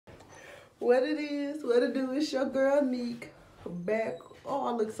What it is, what it do, it's your girl Neek. Back, oh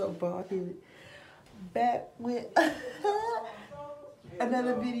I look so bald-headed. Back with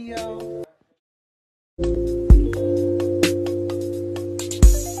another video.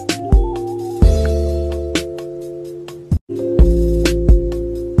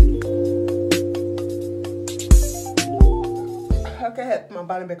 Okay, I had to put my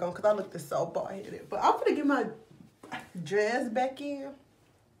body back on because I looked so bald-headed. But I'm gonna get my dress back in.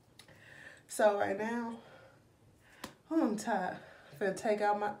 So right now, I'm tired. I'm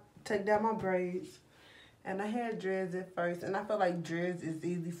finna take down my braids. And I had dreads at first, and I feel like dreads is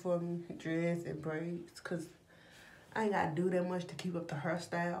easy for me, dreads and braids, because I ain't got to do that much to keep up the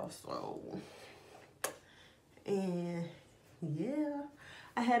hairstyle, so, and yeah,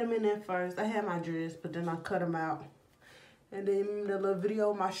 I had them in there first. I had my dreads, but then I cut them out. And then the little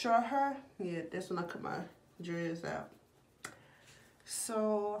video of my short hair, yeah, that's when I cut my dreads out.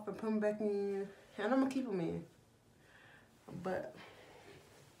 So, I'm going to put them back in, and I'm going to keep them in, but...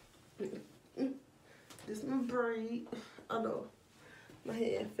 This is my braid. I know my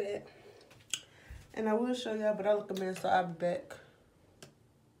head fat. And I will show y'all, but I look a minute, so I'll be back.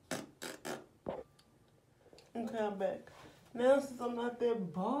 Okay, I'm back. Now, since I'm not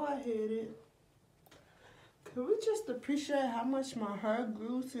that bald-headed, can we just appreciate how much my hair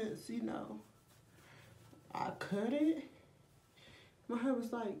grew since, you know, I cut it? My hair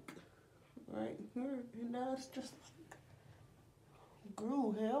was like right here, and now it's just like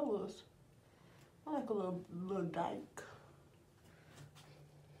grew. Hell was. I like a little dyke.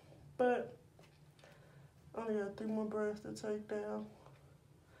 But I only got 3 more braids to take down.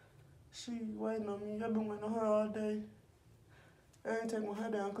 She waiting on me. I've been waiting on her all day. I ain't take my hair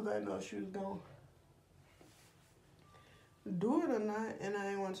down because I didn't know she was gonna do it or not, and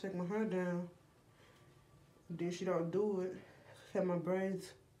I ain't want to take my hair down. Then she don't do it. Have my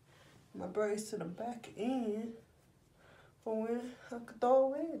braids to the back end for when I could throw a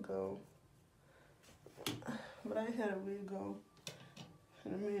wig on. But I ain't had a wig on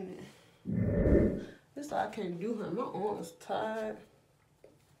in a minute. This I can't do her. My arm's tired.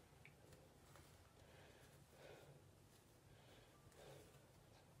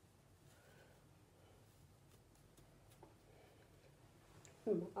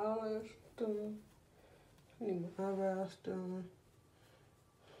 Need my eyelash done. Need my eyebrows done.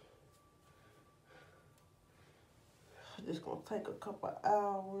 It's gonna take a couple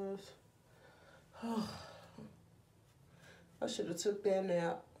hours. I should have took that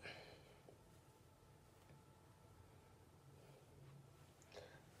nap.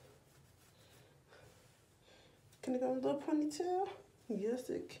 Can it go in a little ponytail? Yes,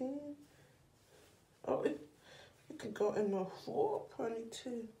 it can. Oh, it can go in a full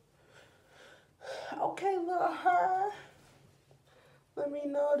ponytail. Okay, little hair. Let me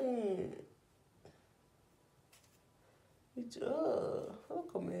know then.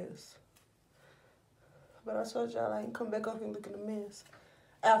 Look a mess. But I told y'all I ain't come back on here looking a mess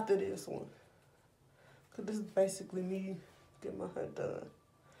after this one. Because this is basically me getting my hair done.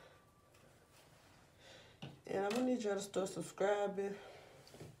 And I'm going to need y'all to start subscribing.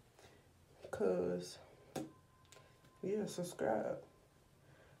 Because, yeah, subscribe.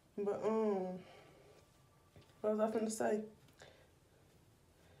 But, what was I finna say?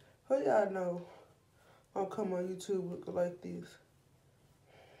 Who y'all know I'll come on YouTube looking like this?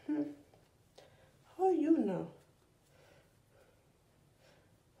 Who you know?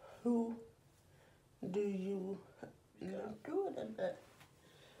 Who do you know? Do it like that.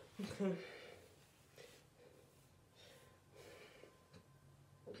 Okay.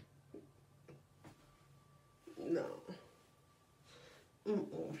 No.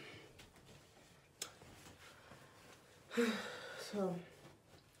 So,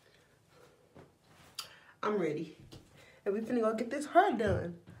 I'm ready. And we finna go get this hair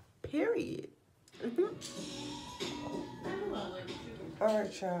done. Period.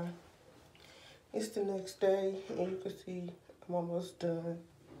 Alright, y'all. It's the next day, and you can see I'm almost done.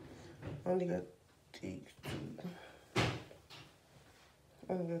 I only got these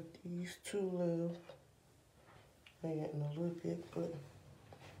two left. I ain't getting a little bit, but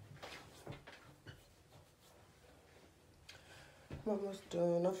I'm almost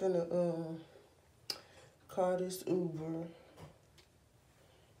done. I'm finna call this Uber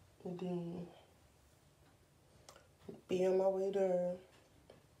and then be on my way there.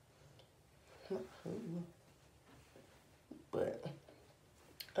 But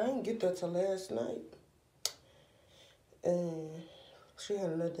I didn't get there till last night, and she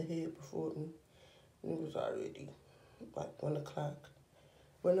had another head before me. And it was already like 1 o'clock.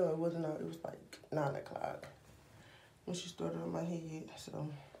 Well, no, it wasn't. It was like 9 o'clock when she started on my head. So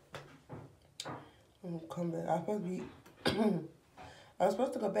I'm gonna come back. I was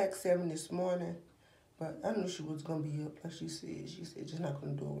supposed to go back 7 this morning, but I knew she was gonna be up. Like she said just not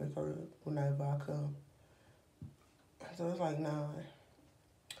gonna do it. Wake her up whenever I come. So it's like 9.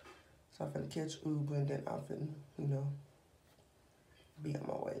 So I'm finna catch Uber and then I'm finna, you know, be on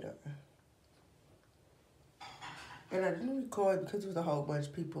my way there. And I didn't record because there was a whole bunch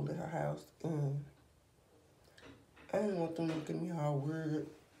of people in her house. I didn't want them to look at me all weird.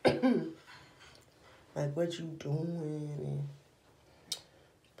 Like, what you doing?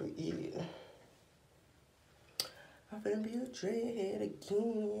 But yeah. I'm finna be a dreadhead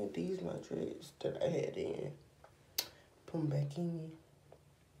again. These my dreads that I had in. Put them back in.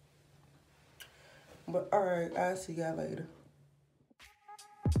 But alright, I'll see y'all later.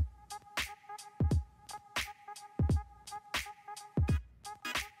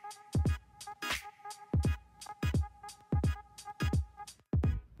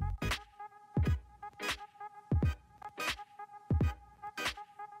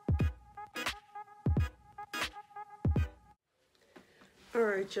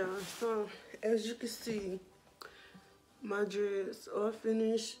 Alright, y'all. So, as you can see, my dreads are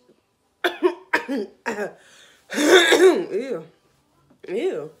finished. Ew.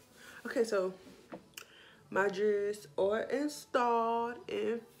 Ew. Okay, so my dreads are installed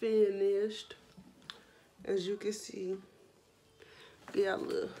and finished. As you can see, they got a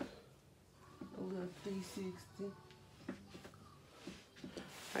little 360.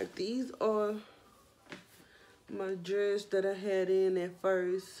 Like, these are my dreads that I had in at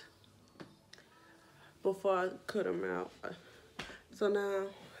first before I cut them out. So now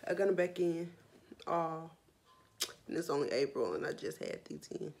I got them back in. And it's only April and I just had these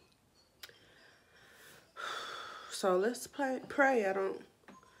in. So let's pray I don't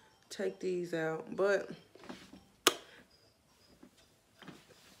take these out. But I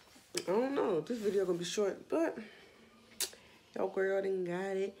don't know. This video gonna be short, but yo girl done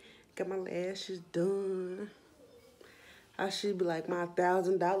got it. Got my lashes done. I should be like my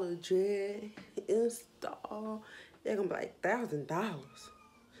 $1,000 dread install. They're gonna be like $1,000.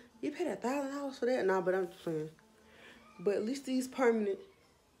 You paid $1,000 for that? Nah, but I'm just saying. But at least these permanent.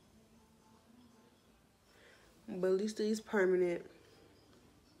 I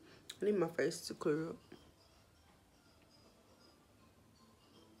need my face to clear up.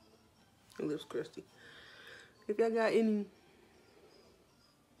 My lips crusty. If y'all got any,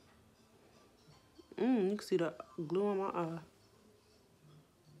 you can see the glue on my eye.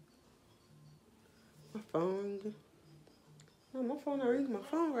 My phone. No, my phone not ringing. My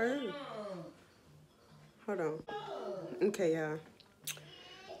phone right here. Hold on. Okay, y'all.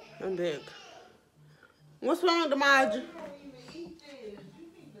 I'm back. What's wrong with the margin?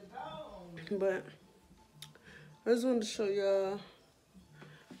 But I just wanted to show y'all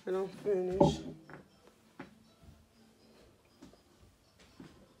that I'm finished.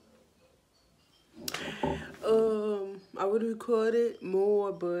 I would have recorded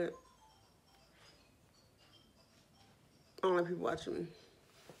more, but I don't like people watching me.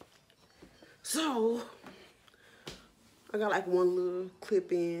 So I got like one little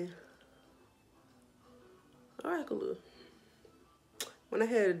clip in. I like a little. When I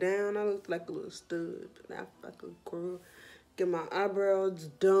had it down, I looked like a little stud. But now I like a girl. Get my eyebrows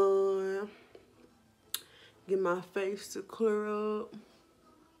done. Get my face to clear up.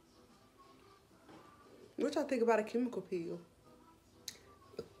 What y'all think about a chemical peel?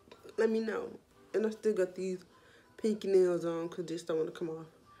 Let me know. And I still got these pinky nails on because this don't want to come off.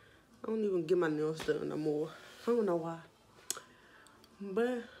 I don't even get my nails done no more. I don't know why.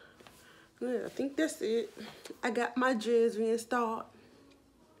 But yeah, I think that's it. I got my dreads reinstalled.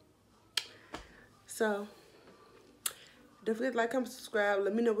 So don't forget to like, comment, subscribe.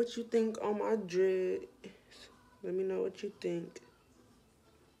 Let me know what you think on my dreads. Let me know what you think.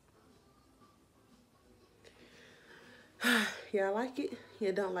 Y'all like it?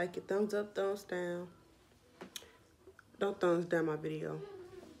 Yeah, don't like it. Thumbs up, thumbs down. Don't thumbs down my video.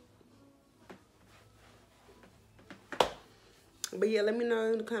 But yeah, let me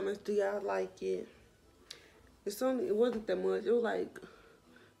know in the comments, do y'all like it? It wasn't that much. It was like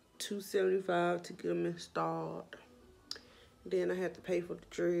 $275 to get them installed. Then I had to pay for the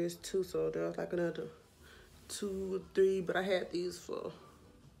dreads too, so there was like another 2 or 3, but I had these for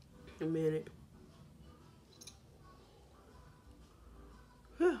a minute.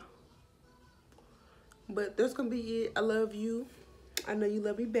 Yeah. But that's gonna be it. I love you. I know you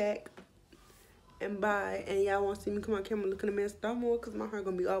love me back. And bye. And y'all want to see me come on camera looking a mess no more because my hair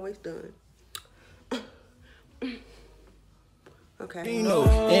gonna be always done. Okay.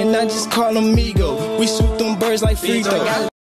 And I just call them Migo. We shoot them birds like Frito.